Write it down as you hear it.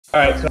All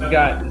right, so I've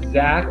got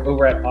Zach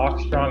over at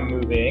Oxstrong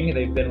Moving.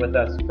 They've been with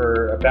us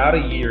for about a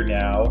year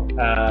now.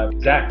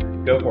 Zach,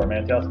 go for it,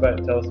 man. Tell us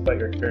about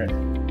your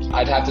experience.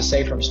 I'd have to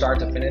say from start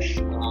to finish,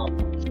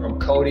 from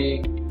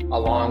Cody,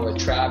 along with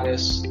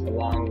Travis,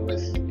 along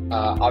with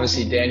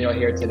obviously Daniel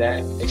here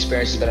today.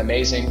 Experience has been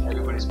amazing.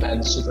 Everybody's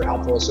been super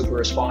helpful, super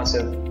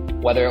responsive,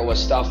 whether it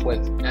was stuff with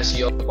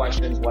SEO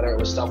questions, whether it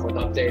was stuff with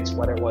updates,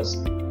 whether it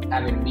was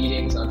having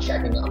meetings on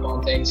checking up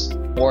on things,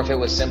 or if it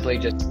was simply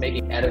just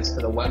making edits to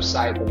the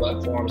website, the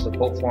web forms, the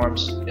quote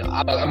forms.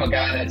 I'm a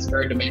guy that's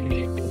very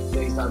demanding,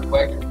 things done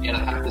quick, and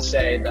I have to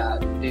say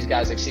that these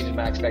guys exceeded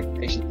my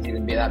expectations.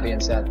 Even that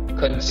being said,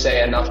 couldn't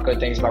say enough good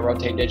things about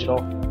Rotate Digital.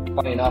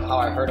 Funny enough, how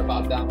I heard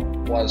about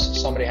them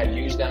was somebody had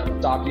used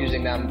them, stopped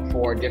using them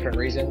for different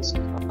reasons,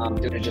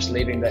 due to just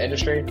leaving the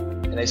industry.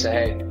 And they say,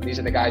 hey, these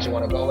are the guys you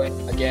want to go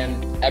with.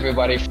 Again,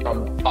 everybody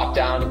from top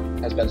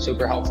down has been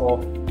super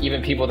helpful.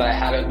 Even people that I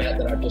haven't met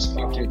that I've just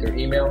talked to through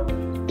email,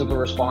 super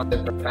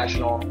responsive,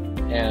 professional,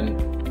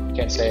 and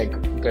can't say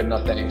good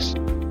enough things.